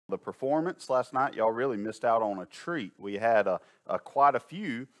The performance last night, y'all really missed out on a treat. We had quite a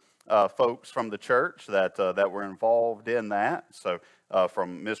few folks from the church that were involved in that. So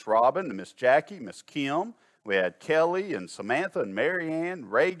from Miss Robin to Miss Jackie, Miss Kim, we had Kelly and Samantha and Marianne,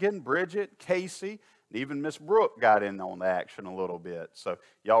 Reagan, Bridget, Casey, and even Miss Brooke got in on the action a little bit. So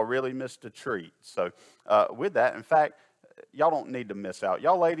y'all really missed a treat. So with that, in fact, y'all don't need to miss out.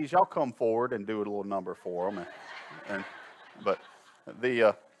 Y'all ladies, y'all come forward and do a little number for them.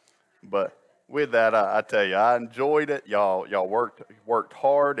 But with that, I tell you, I enjoyed it. Y'all worked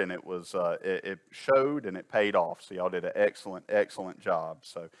hard, and it was it showed and it paid off. So y'all did an excellent job.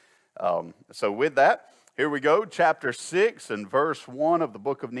 So with that, here we go. Chapter 6 and verse 1 of the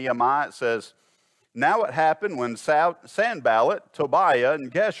book of Nehemiah. It says, "Now it happened when Sanballat, Tobiah,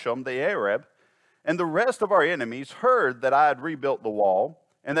 and Geshem the Arab, and the rest of our enemies heard that I had rebuilt the wall,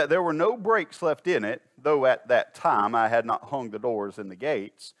 and that there were no breaks left in it, though at that time I had not hung the doors and the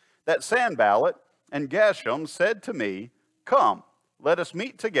gates, that Sanballat and Geshem said to me, 'Come, let us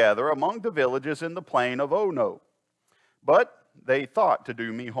meet together among the villages in the plain of Ono.' But they thought to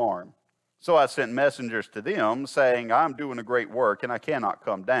do me harm. So I sent messengers to them, saying, 'I'm doing a great work, and I cannot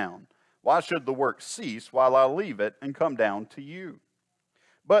come down. Why should the work cease while I leave it and come down to you?'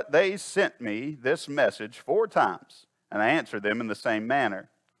 But they sent me this message 4 times, and I answered them in the same manner.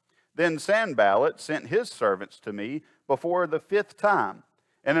 Then Sanballat sent his servants to me before the 5th time,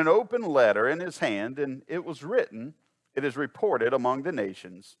 and an open letter in his hand, and it was written, 'It is reported among the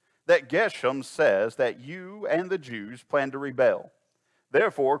nations that Geshem says that you and the Jews plan to rebel.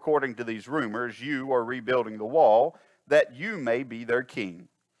 Therefore, according to these rumors, you are rebuilding the wall, that you may be their king,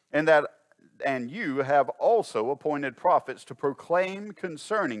 and you have also appointed prophets to proclaim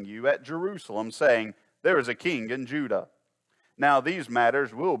concerning you at Jerusalem, saying, there is a king in Judah. Now these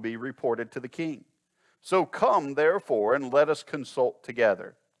matters will be reported to the king. So come, therefore, and let us consult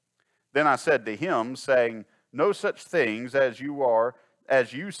together.' Then I said to him, saying, 'No such things as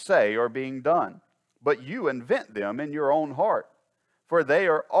you say are being done, but you invent them in your own heart. For they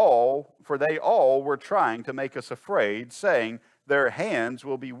all were trying to make us afraid, saying, their hands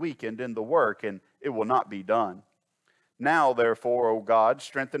will be weakened in the work, and it will not be done. Now, therefore, O God,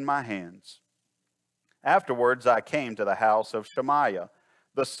 strengthen my hands.' Afterwards I came to the house of Shemaiah,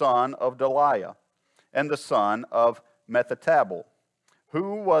 the son of Delaiah, and the son of Methatabel,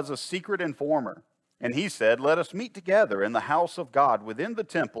 who was a secret informer. And he said, 'Let us meet together in the house of God within the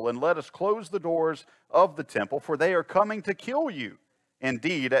temple, and let us close the doors of the temple, for they are coming to kill you.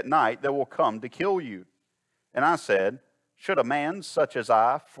 Indeed, at night they will come to kill you.' And I said, 'Should a man such as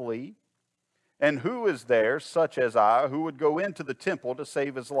I flee? And who is there such as I who would go into the temple to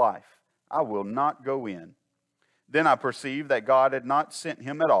save his life? I will not go in.' Then I perceived that God had not sent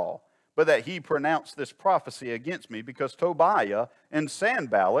him at all, but that he pronounced this prophecy against me because Tobiah and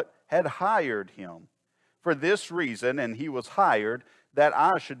Sanballat had hired him. For this reason, and he was hired, that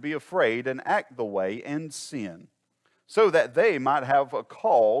I should be afraid and act the way and sin, so that they might have a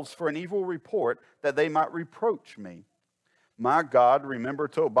cause for an evil report, that they might reproach me. My God, remember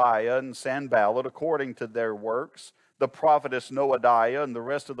Tobiah and Sanballat according to their works, the prophetess Noadiah and the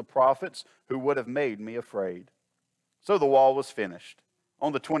rest of the prophets who would have made me afraid.' So the wall was finished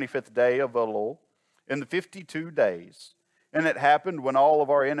on the 25th day of Elul, in the 52 days. And it happened when all of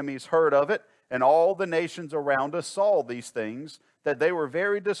our enemies heard of it, and all the nations around us saw these things, that they were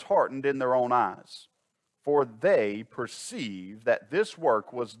very disheartened in their own eyes. For they perceived that this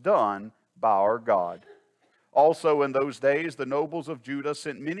work was done by our God. Also in those days the nobles of Judah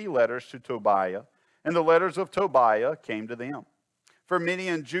sent many letters to Tobiah, and the letters of Tobiah came to them. For many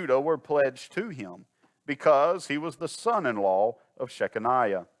in Judah were pledged to him, because he was the son-in-law of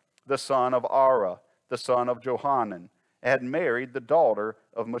Shechaniah, the son of Ara, the son of Johanan, had married the daughter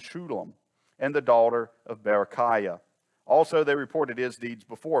of Meshullam, and the daughter of Berechiah. Also they reported his deeds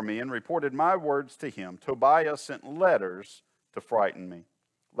before me, and reported my words to him. Tobiah sent letters to frighten me."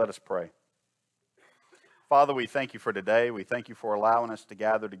 Let us pray. Father, we thank you for today. We thank you for allowing us to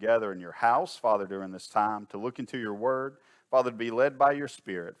gather together in your house, Father, during this time, to look into your word, Father, to be led by your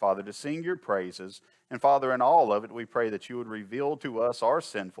Spirit, Father, to sing your praises. And Father, in all of it, we pray that you would reveal to us our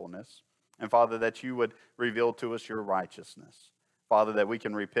sinfulness, and Father, that you would reveal to us your righteousness. Father, that we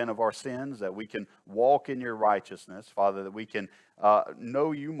can repent of our sins, that we can walk in your righteousness. Father, that we can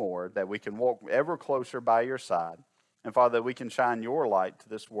know you more, that we can walk ever closer by your side. And Father, that we can shine your light to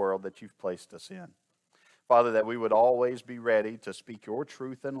this world that you've placed us in. Father, that we would always be ready to speak your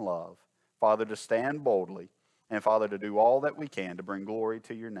truth and love. Father, to stand boldly. And Father, to do all that we can to bring glory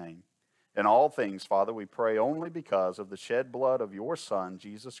to your name. In all things, Father, we pray only because of the shed blood of your Son,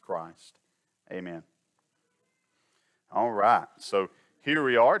 Jesus Christ. Amen. All right. So here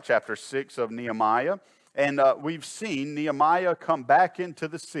we are, chapter 6 of Nehemiah. And we've seen Nehemiah come back into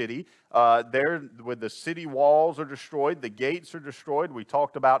the city. There, with the city walls are destroyed, the gates are destroyed. We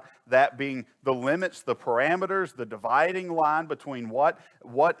talked about that being the limits, the parameters, the dividing line between what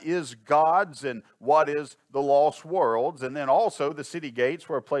is God's and what is the lost world's. And then also the city gates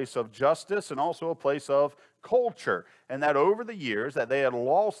were a place of justice and also a place of culture. And that over the years that they had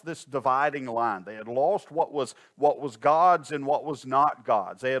lost this dividing line. They had lost what was God's and what was not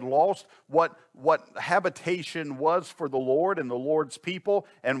God's. They had lost what habitation was for the Lord and the Lord's people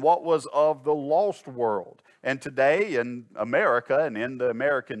and what was of the lost world. And today in America and in the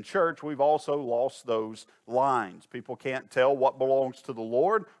American church, we've also lost those lines. People can't tell what belongs to the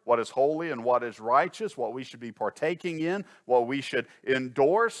Lord, what is holy and what is righteous, what we should be partaking in, what we should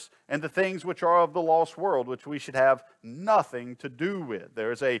endorse, and the things which are of the lost world, which we should have nothing to do with.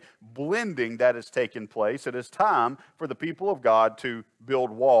 There's a blending that has taken place. It is time for the people of God to build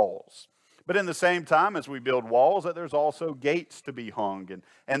walls. But in the same time as we build walls, that there's also gates to be hung.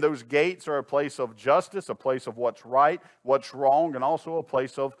 And those gates are a place of justice, a place of what's right, what's wrong, and also a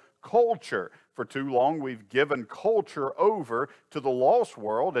place of culture. For too long, we've given culture over to the lost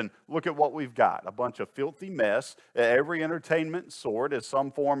world, and look at what we've got. A bunch of filthy mess. Every entertainment sort is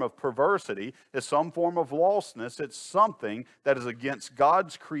some form of perversity, is some form of lostness. It's something that is against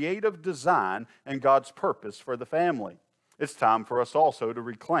God's creative design and God's purpose for the family. It's time for us also to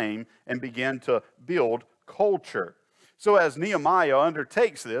reclaim and begin to build culture. So as Nehemiah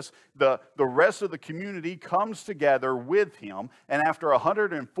undertakes this, the rest of the community comes together with him. And after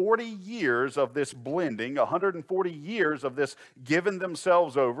 140 years of this blending, 140 years of this giving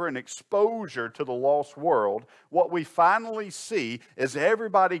themselves over and exposure to the lost world, what we finally see is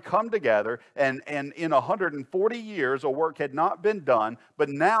everybody come together. And in 140 years, a work had not been done, but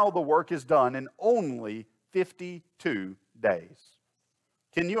now the work is done in only 52 days.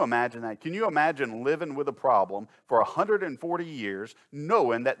 Can you imagine that? Can you imagine living with a problem for 140 years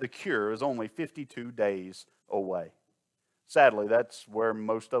knowing that the cure is only 52 days away? Sadly, that's where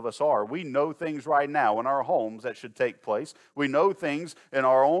most of us are. We know things right now in our homes that should take place. We know things in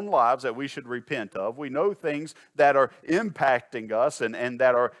our own lives that we should repent of. We know things that are impacting us and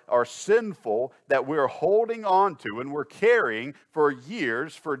that are sinful that we're holding on to and we're carrying for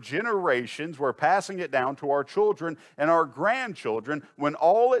years, for generations. We're passing it down to our children and our grandchildren when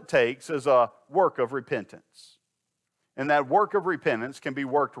all it takes is a work of repentance. And that work of repentance can be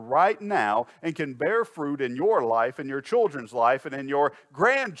worked right now and can bear fruit in your life, in your children's life, and in your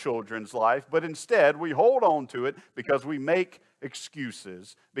grandchildren's life. But instead, we hold on to it because we make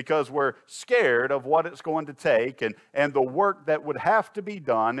excuses, because we're scared of what it's going to take. And the work that would have to be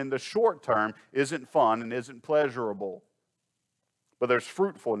done in the short term isn't fun and isn't pleasurable. But there's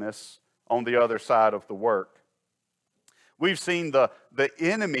fruitfulness on the other side of the work. We've seen the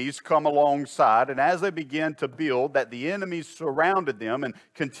enemies come alongside, and as they began to build, that the enemies surrounded them and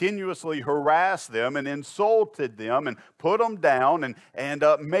continuously harassed them and insulted them and put them down and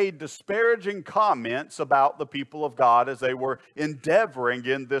made disparaging comments about the people of God as they were endeavoring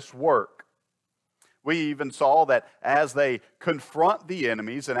in this work. We even saw that as they confront the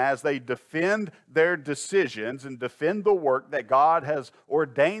enemies and as they defend their decisions and defend the work that God has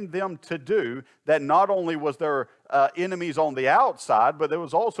ordained them to do, that not only was there enemies on the outside, but it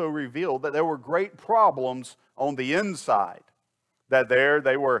was also revealed that there were great problems on the inside. That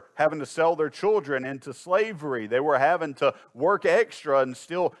they were having to sell their children into slavery. They were having to work extra and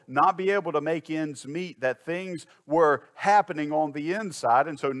still not be able to make ends meet. That things were happening on the inside.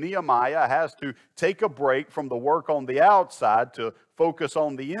 And so Nehemiah has to take a break from the work on the outside to focus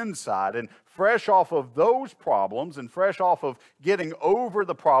on the inside. And fresh off of those problems and fresh off of getting over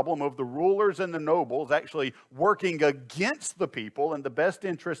the problem of the rulers and the nobles actually working against the people in the best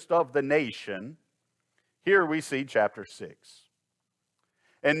interest of the nation, here we see chapter 6.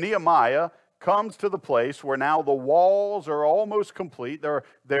 And Nehemiah comes to the place where now the walls are almost complete.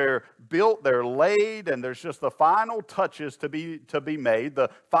 They're built, they're laid, and there's just the final touches to be made,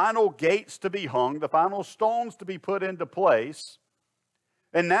 the final gates to be hung, the final stones to be put into place.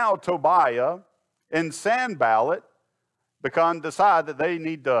 And now Tobiah and Sanballat decide that they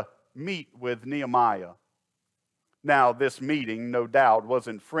need to meet with Nehemiah. Now, this meeting, no doubt,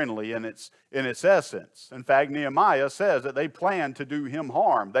 wasn't friendly in its essence. In fact, Nehemiah says that they planned to do him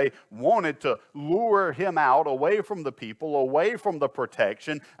harm. They wanted to lure him out away from the people, away from the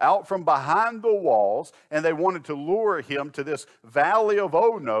protection, out from behind the walls, and they wanted to lure him to this valley of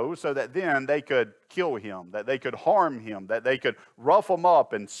Ono so that then they could kill him, that they could harm him, that they could rough him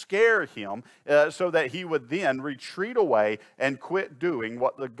up and scare him so that he would then retreat away and quit doing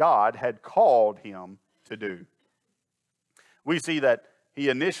what the God had called him to do. We see that he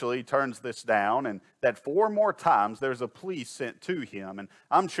initially turns this down, and that 4 more times there's a police sent to him. And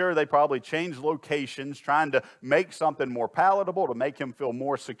I'm sure they probably changed locations trying to make something more palatable, to make him feel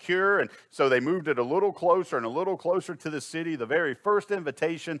more secure. And so they moved it a little closer and a little closer to the city. The very first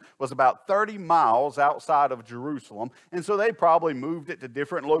invitation was about 30 miles outside of Jerusalem. And so they probably moved it to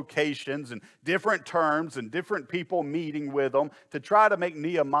different locations and different terms and different people meeting with them to try to make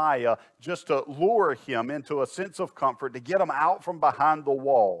Nehemiah, just to lure him into a sense of comfort, to get him out from behind the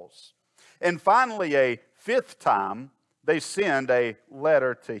walls. And finally, a 5th time, they send a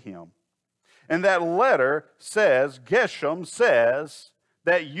letter to him. And that letter says, Geshem says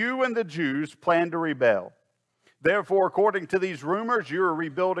that you and the Jews plan to rebel. Therefore, according to these rumors, you are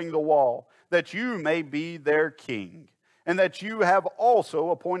rebuilding the wall, that you may be their king, and that you have also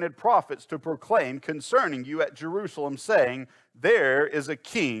appointed prophets to proclaim concerning you at Jerusalem, saying, there is a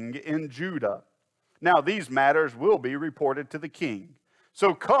king in Judah. Now these matters will be reported to the king.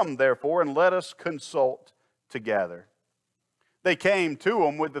 So come, therefore, and let us consult together. They came to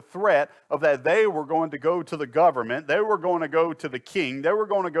him with the threat of that they were going to go to the government, they were going to go to the king, they were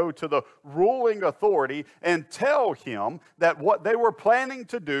going to go to the ruling authority and tell him that what they were planning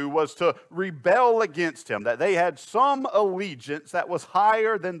to do was to rebel against him, that they had some allegiance that was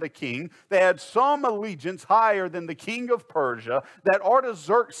higher than the king, they had some allegiance higher than the king of Persia, that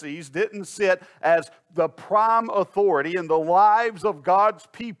Artaxerxes didn't sit as the prime authority in the lives of God's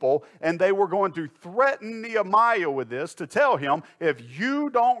people, and they were going to threaten Nehemiah with this, to tell him, if you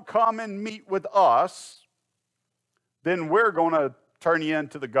don't come and meet with us, then we're going to turn you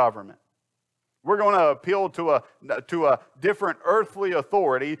into the government. We're going to appeal to a different earthly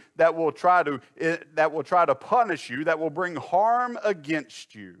authority that will try to punish you, that will bring harm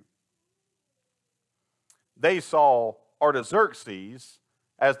against you. They saw Artaxerxes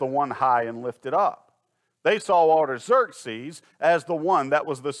as the one high and lifted up. They saw Artaxerxes as the one that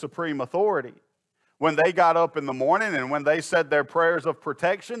was the supreme authority. When they got up in the morning and when they said their prayers of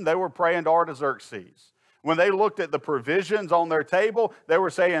protection, they were praying to Artaxerxes. When they looked at the provisions on their table, they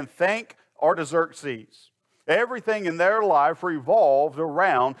were saying, thank Artaxerxes. Everything in their life revolved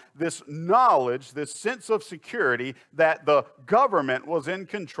around this knowledge, this sense of security that the government was in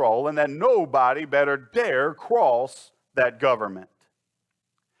control and that nobody better dare cross that government.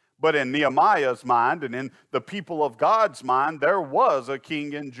 But in Nehemiah's mind and in the people of God's mind, there was a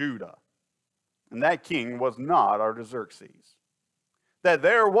king in Judah. And that king was not Artaxerxes. That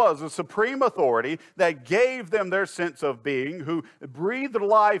there was a supreme authority that gave them their sense of being, who breathed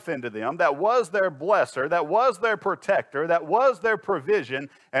life into them, that was their blesser, that was their protector, that was their provision,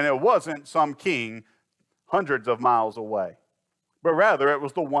 and it wasn't some king hundreds of miles away. But rather, it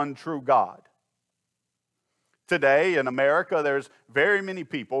was the one true God. Today in America, there's very many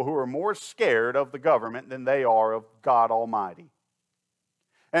people who are more scared of the government than they are of God Almighty.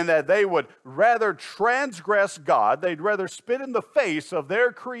 And that they would rather transgress God, they'd rather spit in the face of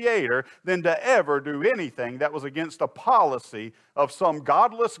their Creator than to ever do anything that was against a policy of some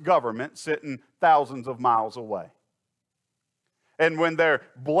godless government sitting thousands of miles away. And when their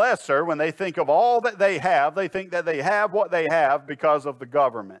blesser, when they think of all that they have, they think that they have what they have because of the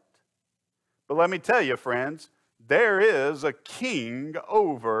government. But let me tell you, friends, there is a king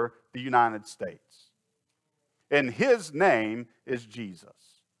over the United States. And his name is Jesus.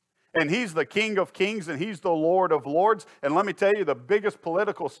 And he's the King of Kings and he's the Lord of Lords. And let me tell you, the biggest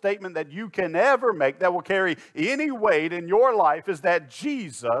political statement that you can ever make that will carry any weight in your life is that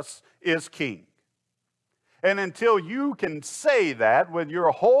Jesus is King. And until you can say that with your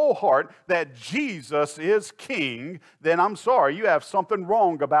whole heart, that Jesus is King, then I'm sorry, you have something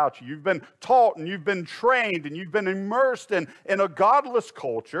wrong about you. You've been taught and you've been trained and you've been immersed in a godless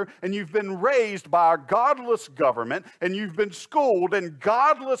culture, and you've been raised by a godless government, and you've been schooled in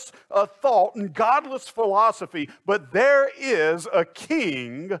godless thought and godless philosophy. But there is a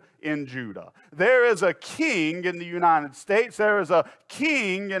king in Judah. There is a king in the United States. There is a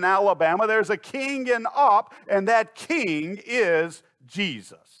king in Alabama. There's a king in Opp, and that king is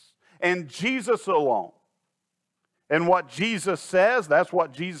Jesus. And Jesus alone. And what Jesus says, that's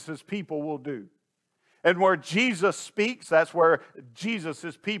what Jesus' people will do. And where Jesus speaks, that's where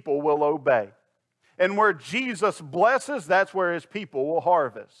Jesus' people will obey. And where Jesus blesses, that's where his people will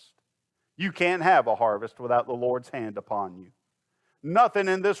harvest. You can't have a harvest without the Lord's hand upon you. Nothing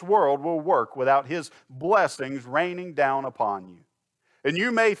in this world will work without his blessings raining down upon you. And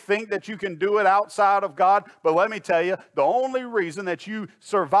you may think that you can do it outside of God, but let me tell you, the only reason that you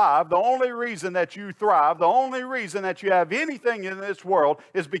survive, the only reason that you thrive, the only reason that you have anything in this world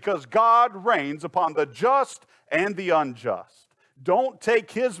is because God reigns upon the just and the unjust. Don't take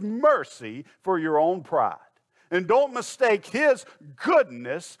his mercy for your own pride. And don't mistake His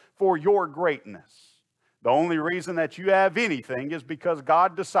goodness for your greatness. The only reason that you have anything is because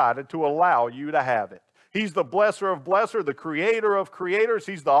God decided to allow you to have it. He's the blesser of blesser, the creator of creators.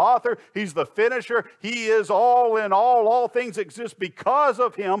 He's the author. He's the finisher. He is all in all. All things exist because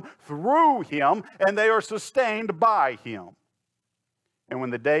of Him, through Him, and they are sustained by Him. And when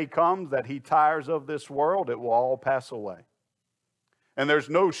the day comes that He tires of this world, it will all pass away. And there's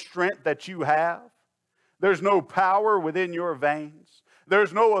no strength that you have. There's no power within your veins.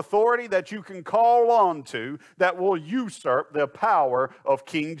 There's no authority that you can call on to that will usurp the power of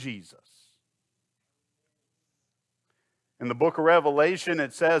King Jesus. In the book of Revelation,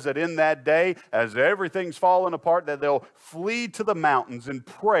 it says that in that day, as everything's fallen apart, that they'll flee to the mountains and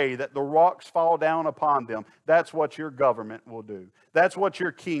pray that the rocks fall down upon them. That's what your government will do. That's what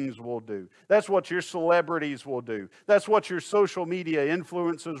your kings will do. That's what your celebrities will do. That's what your social media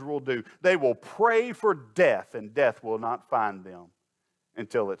influencers will do. They will pray for death, and death will not find them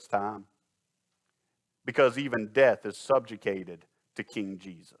until it's time. Because even death is subjugated to King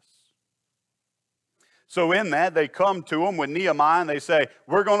Jesus. So in that, they come to him with Nehemiah and they say,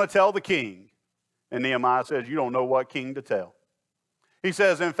 we're going to tell the king. And Nehemiah says, you don't know what king to tell. He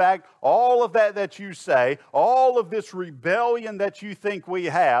says, in fact, all of that you say, all of this rebellion that you think we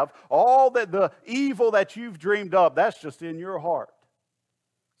have, all that the evil that you've dreamed up, that's just in your heart.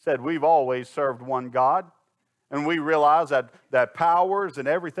 He said, we've always served one God. And we realize that powers and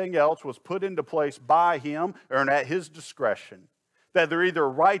everything else was put into place by Him or at His discretion. That they're either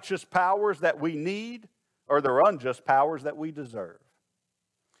righteous powers that we need or they're unjust powers that we deserve.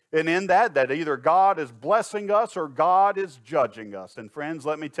 And in that either God is blessing us or God is judging us. And friends,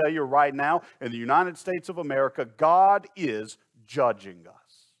 let me tell you right now, in the United States of America, God is judging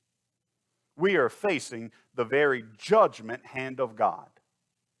us. We are facing the very judgment hand of God.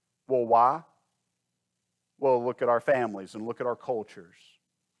 Well, why? Well, look at our families and look at our cultures.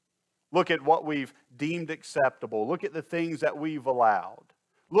 Look at what we've deemed acceptable. Look at the things that we've allowed.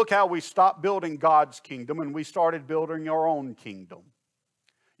 Look how we stopped building God's kingdom and we started building our own kingdom.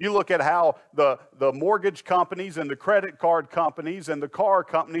 You look at how the mortgage companies and the credit card companies and the car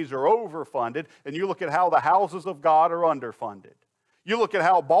companies are overfunded, and you look at how the houses of God are underfunded. You look at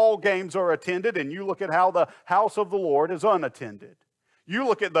how ball games are attended, and you look at how the house of the Lord is unattended. You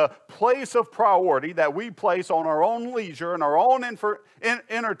look at the place of priority that we place on our own leisure and our own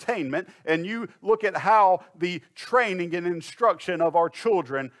entertainment, and you look at how the training and instruction of our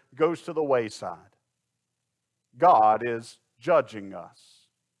children goes to the wayside. God is judging us.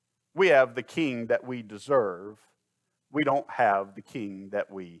 We have the king that we deserve. We don't have the king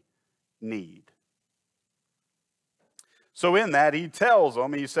that we need. So in that, he tells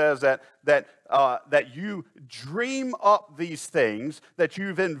them, he says that you dream up these things, that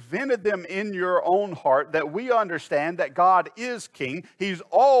you've invented them in your own heart, that we understand that God is king. He's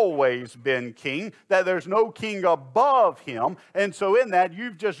always been king, that there's no king above him. And so in that,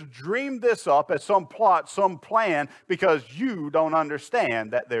 you've just dreamed this up as some plot, some plan, because you don't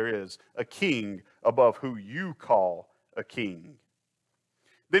understand that there is a king above who you call a king.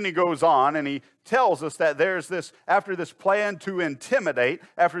 Then he goes on and he tells us that there's this, after this plan to intimidate,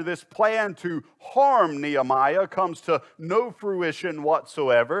 after this plan to harm Nehemiah comes to no fruition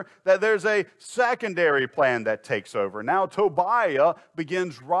whatsoever, that there's a secondary plan that takes over. Now Tobiah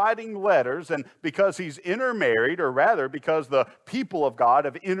begins writing letters, and because he's intermarried, or rather because the people of God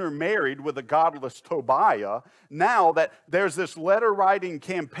have intermarried with the godless Tobiah, now that there's this letter writing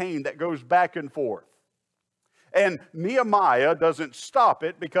campaign that goes back and forth. And Nehemiah doesn't stop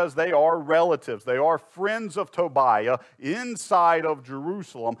it because they are relatives. They are friends of Tobiah inside of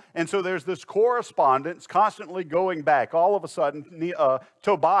Jerusalem. And so there's this correspondence constantly going back. All of a sudden,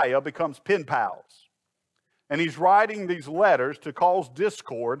 Tobiah becomes pen pals. And he's writing these letters to cause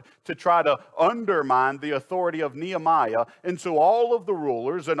discord, to try to undermine the authority of Nehemiah. And so all of the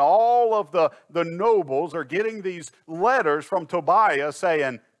rulers and all of the nobles are getting these letters from Tobiah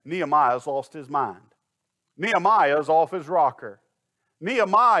saying, Nehemiah's lost his mind. Nehemiah's off his rocker.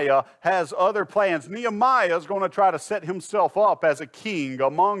 Nehemiah has other plans. Nehemiah is going to try to set himself up as a king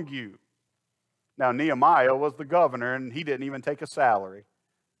among you. Now, Nehemiah was the governor, and he didn't even take a salary.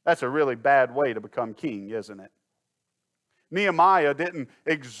 That's a really bad way to become king, isn't it? Nehemiah didn't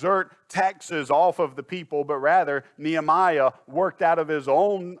exert taxes off of the people, but rather Nehemiah worked out of his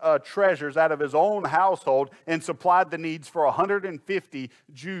own treasures, out of his own household, and supplied the needs for 150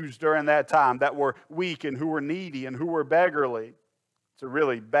 Jews during that time that were weak and who were needy and who were beggarly. It's a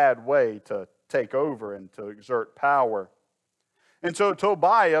really bad way to take over and to exert power. And so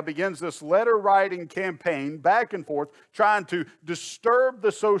Tobiah begins this letter writing campaign back and forth, trying to disturb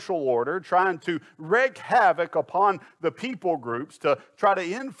the social order, trying to wreak havoc upon the people groups, to try to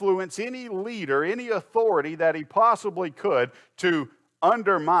influence any leader, any authority that he possibly could to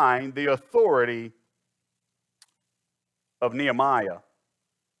undermine the authority of Nehemiah.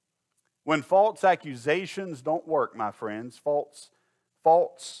 When false accusations don't work, my friends,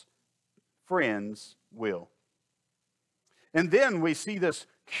 false friends will. And then we see this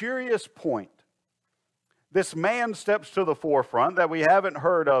curious point. This man steps to the forefront that we haven't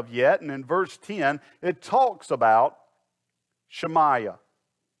heard of yet. And in verse 10, it talks about Shemaiah.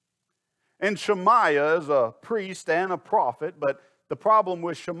 And Shemaiah is a priest and a prophet. But the problem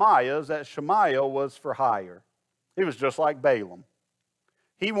with Shemaiah is that Shemaiah was for hire. He was just like Balaam.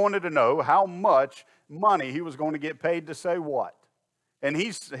 He wanted to know how much money he was going to get paid to say what. And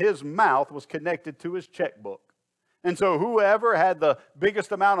his mouth was connected to his checkbook. And so whoever had the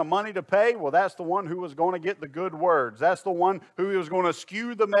biggest amount of money to pay, well, that's the one who was going to get the good words. That's the one who he was going to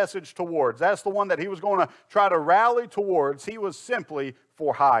skew the message towards. That's the one that he was going to try to rally towards. He was simply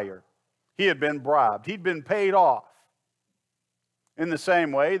for hire. He had been bribed. He'd been paid off. In the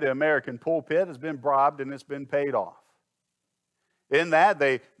same way, the American pulpit has been bribed and it's been paid off. In that,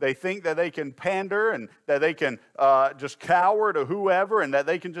 they think that they can pander and that they can just cower to whoever and that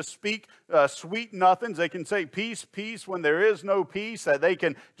they can just speak sweet nothings. They can say peace, peace when there is no peace. That they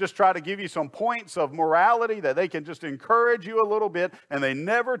can just try to give you some points of morality. That they can just encourage you a little bit. And they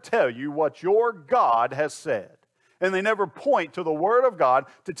never tell you what your God has said. And they never point to the Word of God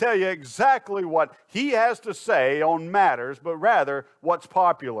to tell you exactly what He has to say on matters, but rather what's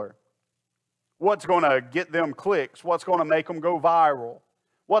popular. What's going to get them clicks? What's going to make them go viral?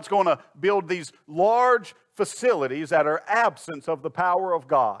 What's going to build these large facilities that are absence of the power of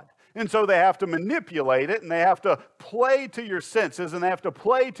God? And so they have to manipulate it, and they have to play to your senses, and they have to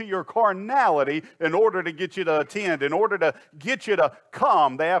play to your carnality in order to get you to attend, in order to get you to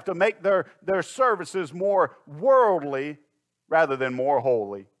come. They have to make their services more worldly rather than more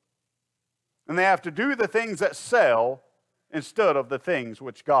holy. And they have to do the things that sell instead of the things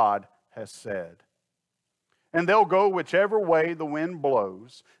which God has said. And they'll go whichever way the wind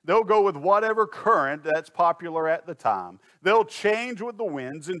blows. They'll go with whatever current that's popular at the time. They'll change with the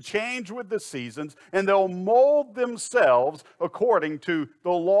winds and change with the seasons, and they'll mold themselves according to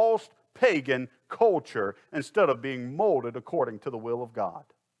the lost pagan culture instead of being molded according to the will of God.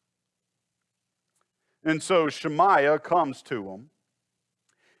 And so Shemaiah comes to him,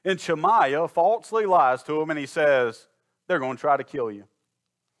 and Shemaiah falsely lies to him, and he says, they're going to try to kill you.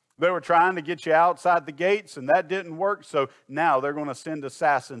 They were trying to get you outside the gates, and that didn't work, so now they're going to send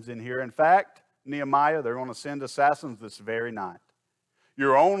assassins in here. In fact, Nehemiah, they're going to send assassins this very night.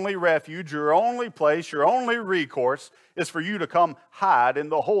 Your only refuge, your only place, your only recourse is for you to come hide in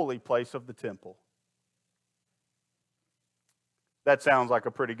the holy place of the temple. That sounds like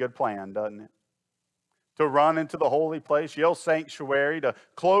a pretty good plan, doesn't it? To run into the holy place, yell sanctuary, to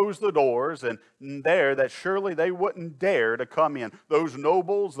close the doors, and there that surely they wouldn't dare to come in. Those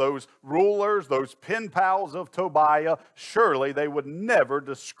nobles, those rulers, those pen pals of Tobiah, surely they would never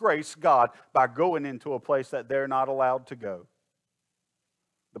disgrace God by going into a place that they're not allowed to go.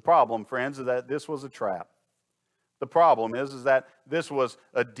 The problem, friends, is that this was a trap. The problem is that this was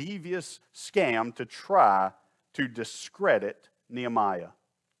a devious scam to try to discredit Nehemiah.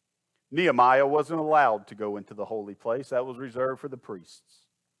 Nehemiah wasn't allowed to go into the holy place. That was reserved for the priests.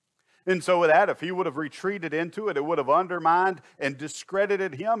 And so with that, if he would have retreated into it, it would have undermined and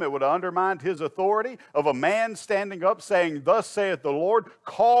discredited him. It would have undermined his authority of a man standing up saying, "Thus saith the Lord,"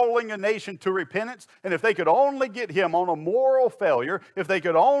 calling a nation to repentance. And if they could only get him on a moral failure, if they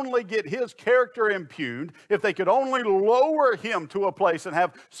could only get his character impugned, if they could only lower him to a place and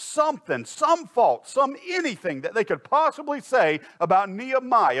have something, some fault, some anything that they could possibly say about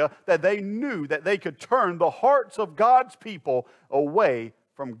Nehemiah, that they knew that they could turn the hearts of God's people away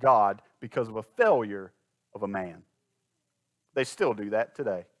from God because of a failure of a man. They still do that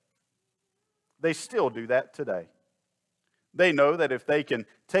today. They still do that today. They know that if they can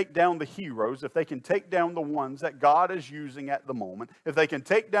take down the heroes, if they can take down the ones that God is using at the moment, if they can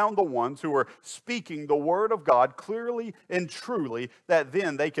take down the ones who are speaking the word of God clearly and truly, that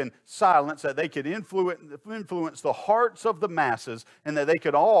then they can silence, that they could influence the hearts of the masses, and that they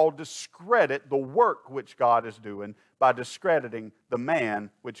could all discredit the work which God is doing by discrediting the man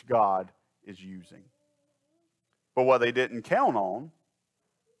which God is using. But what they didn't count on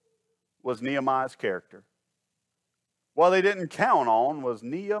was Nehemiah's character. What they didn't count on was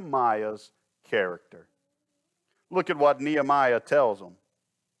Nehemiah's character. Look at what Nehemiah tells them.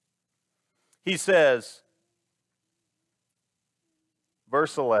 He says,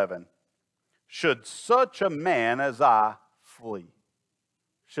 Verse 11. Should such a man as I flee?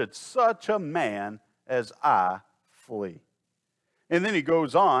 Should such a man as I flee? And then he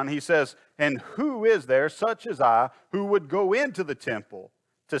goes on, he says, and who is there such as I who would go into the temple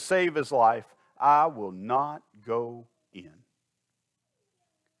to save his life? I will not go in.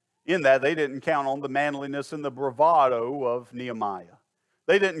 In that, they didn't count on the manliness and the bravado of Nehemiah.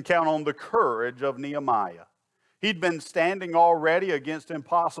 They didn't count on the courage of Nehemiah. He'd been standing already against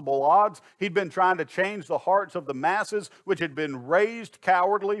impossible odds. He'd been trying to change the hearts of the masses, which had been raised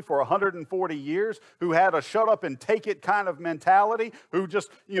cowardly for 140 years, who had a shut up and take it kind of mentality, who just,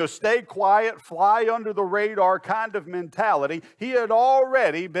 stay quiet, fly under the radar kind of mentality. He had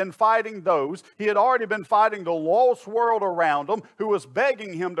already been fighting those. He had already been fighting the lost world around him, who was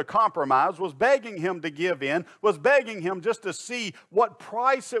begging him to compromise, was begging him to give in, was begging him just to see what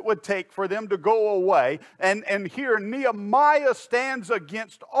price it would take for them to go away. And here Nehemiah stands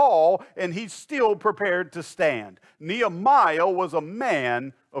against all, and he's still prepared to stand. Nehemiah was a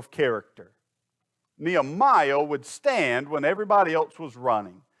man of character. Nehemiah would stand when everybody else was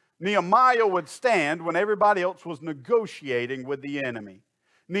running. Nehemiah would stand when everybody else was negotiating with the enemy.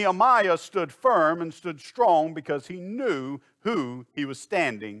 Nehemiah stood firm and stood strong because he knew who he was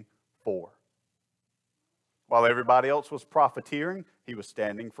standing for. While everybody else was profiteering, he was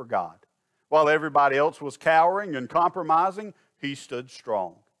standing for God. While everybody else was cowering and compromising, he stood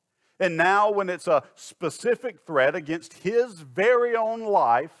strong. And now when it's a specific threat against his very own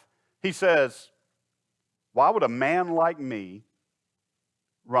life, he says, why would a man like me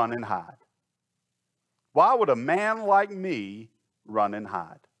run and hide? Why would a man like me run and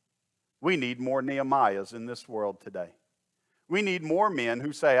hide? We need more Nehemiahs in this world today. We need more men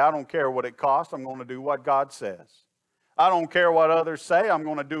who say, I don't care what it costs, I'm going to do what God says. I don't care what others say, I'm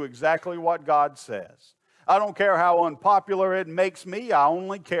going to do exactly what God says. I don't care how unpopular it makes me, I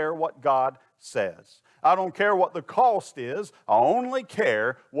only care what God says. I don't care what the cost is, I only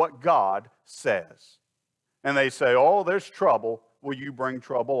care what God says. And they say, oh, there's trouble. Well, you bring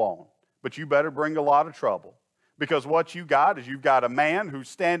trouble on. But you better bring a lot of trouble. Because what you got is you've got a man who's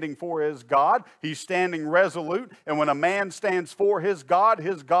standing for his God. He's standing resolute. And when a man stands for his God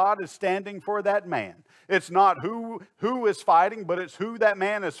is standing for that man. It's not who is fighting, but it's who that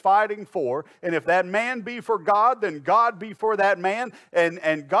man is fighting for. And if that man be for God, then God be for that man.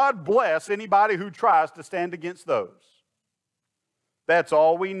 And God bless anybody who tries to stand against those. That's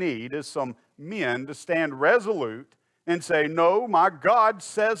all we need is some men to stand resolute and say, no, my God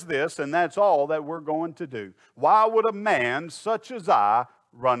says this, and that's all that we're going to do. Why would a man such as I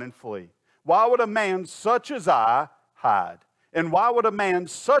run and flee? Why would a man such as I hide? And why would a man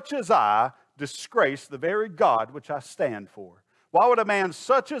such as I disgrace the very God which I stand for? Why would a man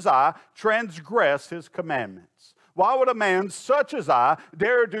such as I transgress his commandments? Why would a man such as I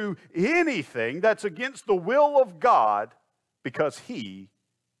dare do anything that's against the will of God because he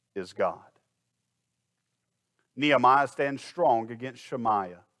is God? Nehemiah stands strong against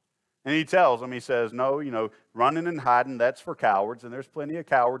Shemaiah. And he tells him, he says, no, running and hiding, that's for cowards, and there's plenty of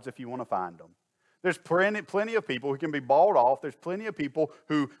cowards if you want to find them. There's plenty of people who can be bought off. There's plenty of people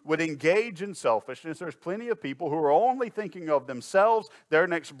who would engage in selfishness. There's plenty of people who are only thinking of themselves, their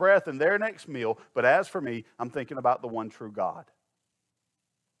next breath, and their next meal. But as for me, I'm thinking about the one true God.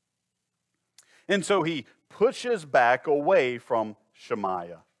 And so he pushes back away from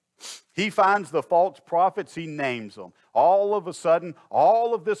Shemaiah. He finds the false prophets, he names them. All of a sudden,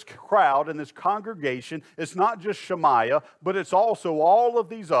 all of this crowd and this congregation, it's not just Shemaiah, but it's also all of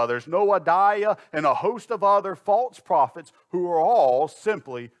these others, Noadiah and a host of other false prophets who are all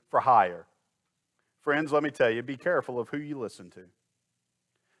simply for hire. Friends, let me tell you, be careful of who you listen to.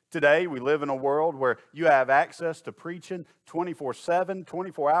 Today, we live in a world where you have access to preaching 24/7,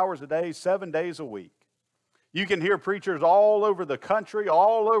 24 hours a day, 7 days a week. You can hear preachers all over the country,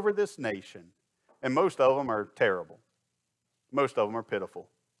 all over this nation, and most of them are terrible. Most of them are pitiful.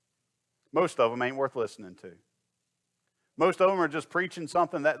 Most of them ain't worth listening to. Most of them are just preaching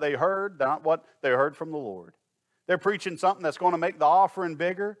something that they heard, not what they heard from the Lord. They're preaching something that's going to make the offering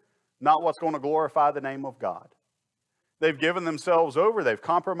bigger, not what's going to glorify the name of God. They've given themselves over. They've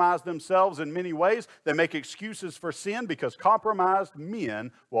compromised themselves in many ways. They make excuses for sin because compromised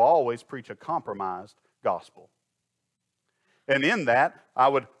men will always preach a compromised gospel. And in that, I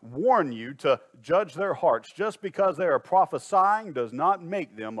would warn you to judge their hearts. Just because they are prophesying does not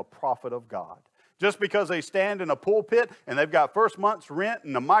make them a prophet of God. Just because they stand in a pulpit and they've got first month's rent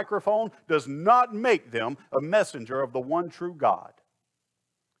and a microphone does not make them a messenger of the one true God.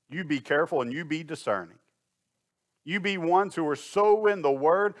 You be careful and you be discerning. You be ones who are so in the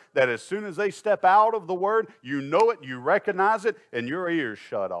Word that as soon as they step out of the Word, you know it, you recognize it, and your ears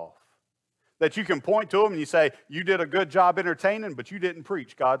shut off. That you can point to them and you say, you did a good job entertaining, but you didn't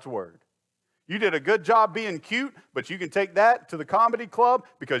preach God's Word. You did a good job being cute, but you can take that to the comedy club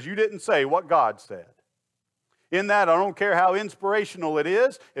because you didn't say what God said. In that, I don't care how inspirational it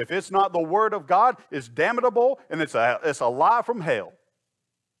is, if it's not the Word of God, it's damnable and it's a lie from hell.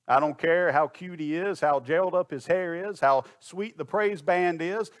 I don't care how cute he is, how gelled up his hair is, how sweet the praise band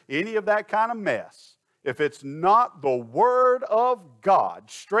is, any of that kind of mess. If it's not the Word of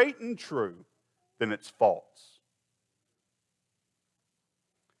God, straight and true, then it's false.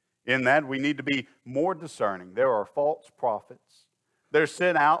 In that, we need to be more discerning. There are false prophets. They're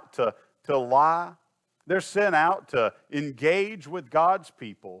sent out to lie. They're sent out to engage with God's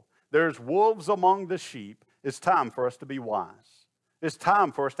people. There's wolves among the sheep. It's time for us to be wise. It's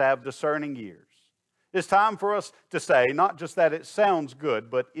time for us to have discerning ears. It's time for us to say, not just that it sounds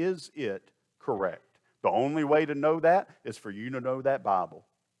good, but is it correct? The only way to know that is for you to know that Bible.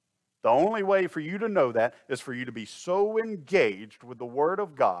 The only way for you to know that is for you to be so engaged with the Word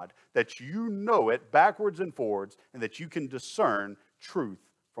of God that you know it backwards and forwards and that you can discern truth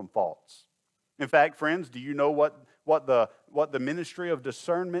from false. In fact, friends, do you know what the ministry of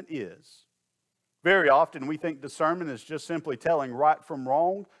discernment is? Very often we think discernment is just simply telling right from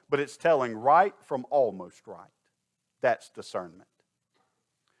wrong, but it's telling right from almost right. That's discernment.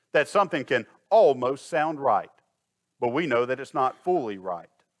 That something can almost sound right, but we know that it's not fully right.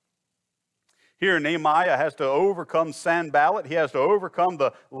 Here Nehemiah has to overcome Sanballat. He has to overcome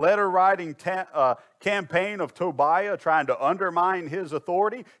the letter-writing campaign of Tobiah trying to undermine his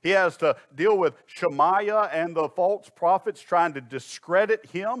authority. He has to deal with Shemaiah and the false prophets trying to discredit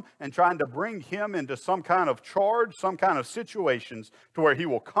him and trying to bring him into some kind of charge, some kind of situations to where he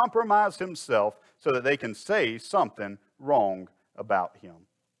will compromise himself so that they can say something wrong about him.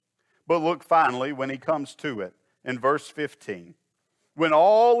 But look finally when he comes to it in verse 15. When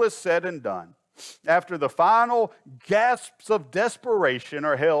all is said and done, after the final gasps of desperation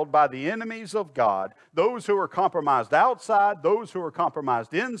are held by the enemies of God, those who are compromised outside, those who are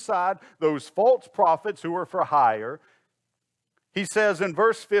compromised inside, those false prophets who are for hire, he says in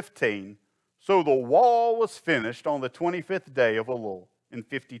verse 15, so the wall was finished on the 25th day of Elul in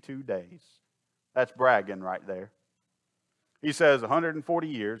 52 days. That's bragging right there. He says 140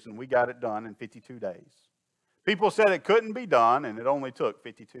 years and we got it done in 52 days. People said it couldn't be done and it only took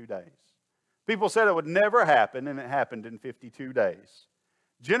 52 days. People said it would never happen, and it happened in 52 days.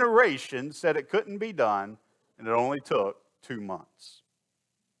 Generations said it couldn't be done, and it only took 2 months.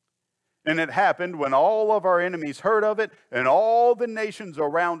 And it happened when all of our enemies heard of it, and all the nations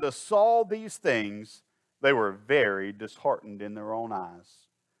around us saw these things. They were very disheartened in their own eyes.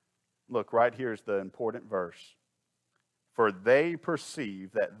 Look, right here's the important verse. For they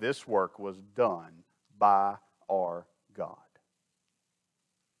perceived that this work was done by our God.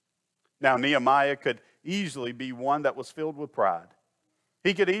 Now, Nehemiah could easily be one that was filled with pride.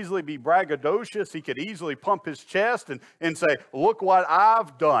 He could easily be braggadocious. He could easily pump his chest and say, look what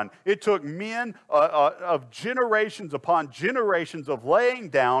I've done. It took men of generations upon generations of laying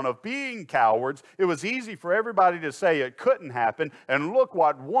down, of being cowards. It was easy for everybody to say it couldn't happen. And look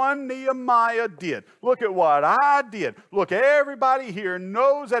what one Nehemiah did. Look at what I did. Look, everybody here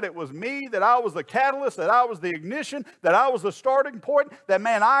knows that it was me, that I was the catalyst, that I was the ignition, that I was the starting point, that,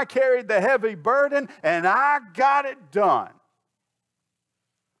 man, I carried the heavy burden and I got it done.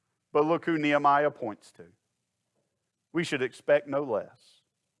 But look who Nehemiah points to. We should expect no less.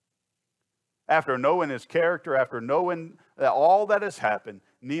 After knowing his character, after knowing that all that has happened,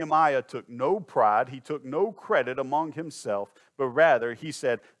 Nehemiah took no pride. He took no credit among himself, but rather he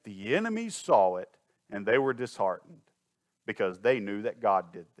said, the enemies saw it and they were disheartened because they knew that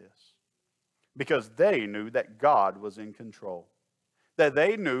God did this. Because they knew that God was in control. That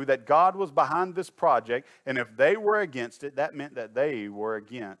they knew that God was behind this project, and if they were against it, that meant that they were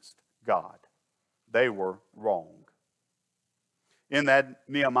against God. They were wrong. In that,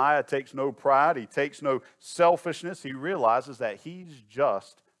 Nehemiah takes no pride, he takes no selfishness, he realizes that he's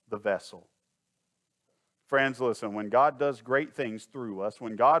just the vessel. Friends, listen, when God does great things through us,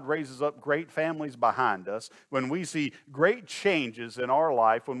 when God raises up great families behind us, when we see great changes in our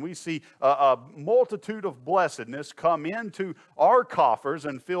life, when we see a multitude of blessedness come into our coffers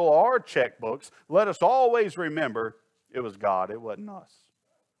and fill our checkbooks, let us always remember it was God, it wasn't us.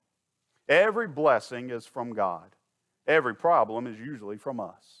 Every blessing is from God. Every problem is usually from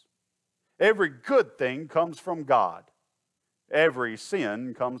us. Every good thing comes from God. Every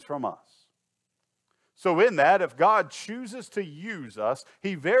sin comes from us. So in that, if God chooses to use us,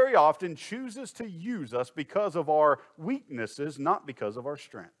 He very often chooses to use us because of our weaknesses, not because of our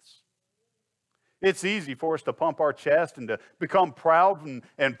strengths. It's easy for us to pump our chest and to become proud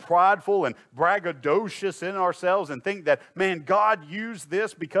and prideful and braggadocious in ourselves and think that, man, God used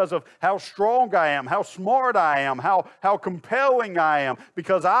this because of how strong I am, how smart I am, how compelling I am,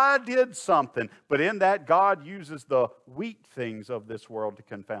 because I did something. But in that, God uses the weak things of this world to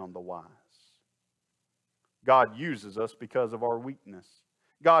confound the wise. God uses us because of our weakness.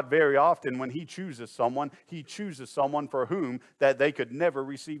 God very often, when He chooses someone for whom that they could never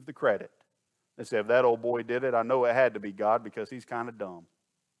receive the credit. They say, if that old boy did it, I know it had to be God because he's kind of dumb.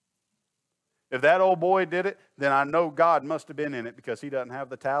 If that old boy did it, then I know God must have been in it because he doesn't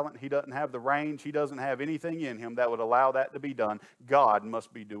have the talent, he doesn't have the range, he doesn't have anything in him that would allow that to be done. God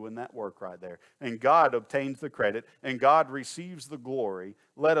must be doing that work right there. And God obtains the credit, and God receives the glory.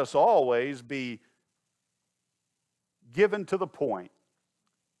 Let us always be given to the point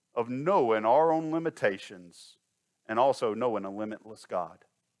of knowing our own limitations and also knowing a limitless God.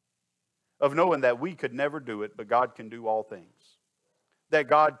 Of knowing that we could never do it, but God can do all things. That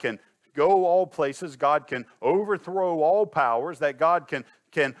God can go all places, God can overthrow all powers, that God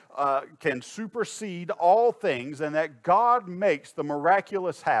can supersede all things, and that God makes the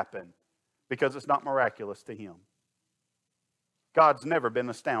miraculous happen because it's not miraculous to Him. God's never been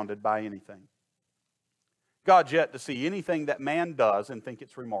astounded by anything. God's yet to see anything that man does and think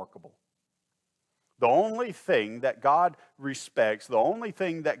it's remarkable. The only thing that God respects, the only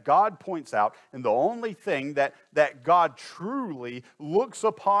thing that God points out, and the only thing that God truly looks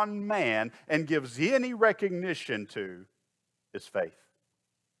upon man and gives any recognition to is faith.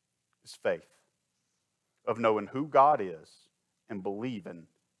 It's faith of knowing who God is and believing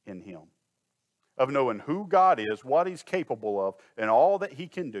in Him. Of knowing who God is, what He's capable of, and all that He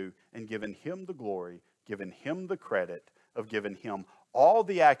can do, and giving Him the glory, giving Him the credit, of giving Him all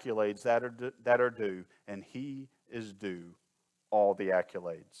the accolades that are due, and He is due all the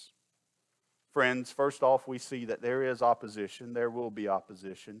accolades. Friends, first off, we see that there is opposition. There will be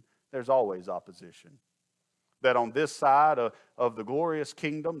opposition. There's always opposition. That on this side of the glorious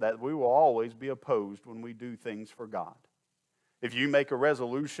kingdom, that we will always be opposed when we do things for God. If you make a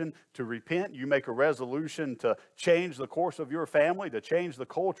resolution to repent, you make a resolution to change the course of your family, to change the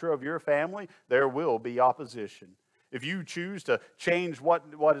culture of your family, there will be opposition. If you choose to change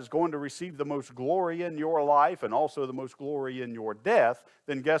what is going to receive the most glory in your life and also the most glory in your death,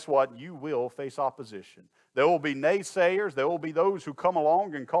 then guess what? You will face opposition. There will be naysayers. There will be those who come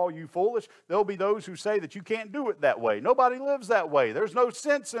along and call you foolish. There will be those who say that you can't do it that way. Nobody lives that way. There's no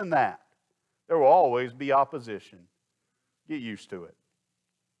sense in that. There will always be opposition. Get used to it.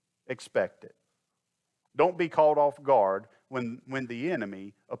 Expect it. Don't be caught off guard when the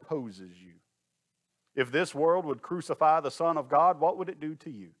enemy opposes you. If this world would crucify the Son of God, what would it do to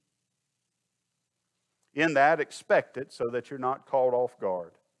you? In that, expect it so that you're not caught off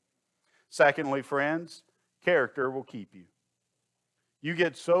guard. Secondly, friends, character will keep you. You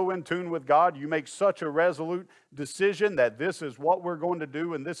get so in tune with God, you make such a resolute decision that this is what we're going to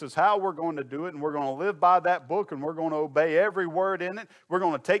do and this is how we're going to do it, and we're going to live by that book and we're going to obey every word in it. We're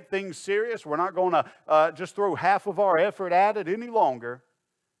going to take things serious. We're not going to just throw half of our effort at it any longer.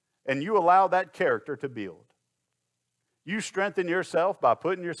 And you allow that character to build. You strengthen yourself by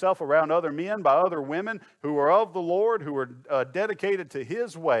putting yourself around other men, by other women who are of the Lord, who are dedicated to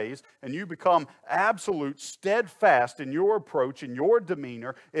His ways, and you become absolute steadfast in your approach, in your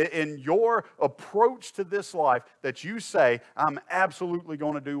demeanor, in your approach to this life, that you say, I'm absolutely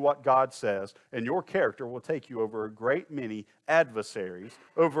going to do what God says, and your character will take you over a great many adversaries,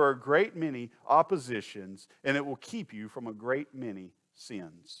 over a great many oppositions, and it will keep you from a great many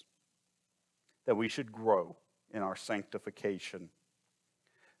sins. That we should grow in our sanctification.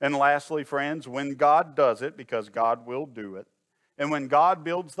 And lastly, friends, when God does it, because God will do it, and when God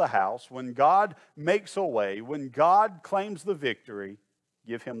builds the house, when God makes a way, when God claims the victory,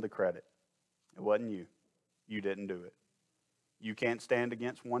 give Him the credit. It wasn't you. You didn't do it. You can't stand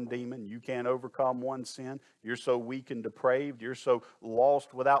against one demon. You can't overcome one sin. You're so weak and depraved. You're so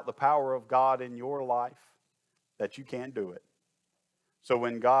lost without the power of God in your life that you can't do it. So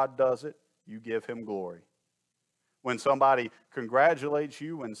when God does it, you give Him glory. When somebody congratulates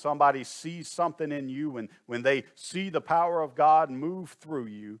you, when somebody sees something in you, when they see the power of God move through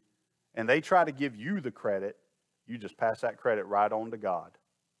you, and they try to give you the credit, you just pass that credit right on to God.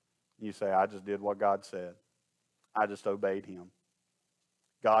 You say, I just did what God said. I just obeyed Him.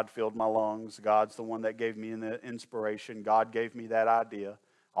 God filled my lungs. God's the one that gave me the inspiration. God gave me that idea.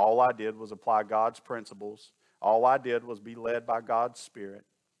 All I did was apply God's principles. All I did was be led by God's Spirit.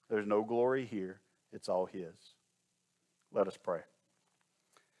 There's no glory here. It's all His. Let us pray.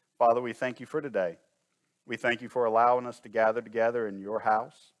 Father, we thank you for today. We thank you for allowing us to gather together in your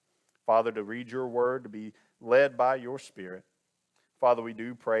house. Father, to read your word, to be led by your Spirit. Father, we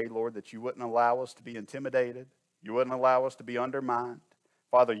do pray, Lord, that you wouldn't allow us to be intimidated. You wouldn't allow us to be undermined.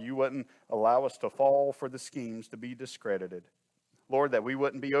 Father, you wouldn't allow us to fall for the schemes to be discredited. Lord, that we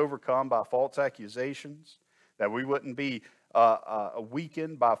wouldn't be overcome by false accusations, that we wouldn't be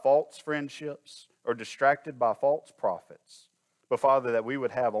weakened by false friendships or distracted by false prophets. But Father, that we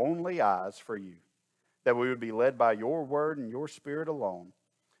would have only eyes for you, that we would be led by your word and your Spirit alone.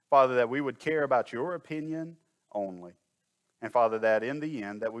 Father, that we would care about your opinion only. And Father, that in the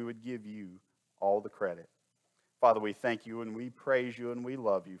end, that we would give you all the credit. Father, we thank you and we praise you and we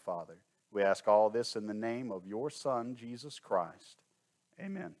love you, Father. We ask all this in the name of your Son, Jesus Christ.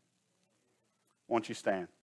 Amen. Won't you stand?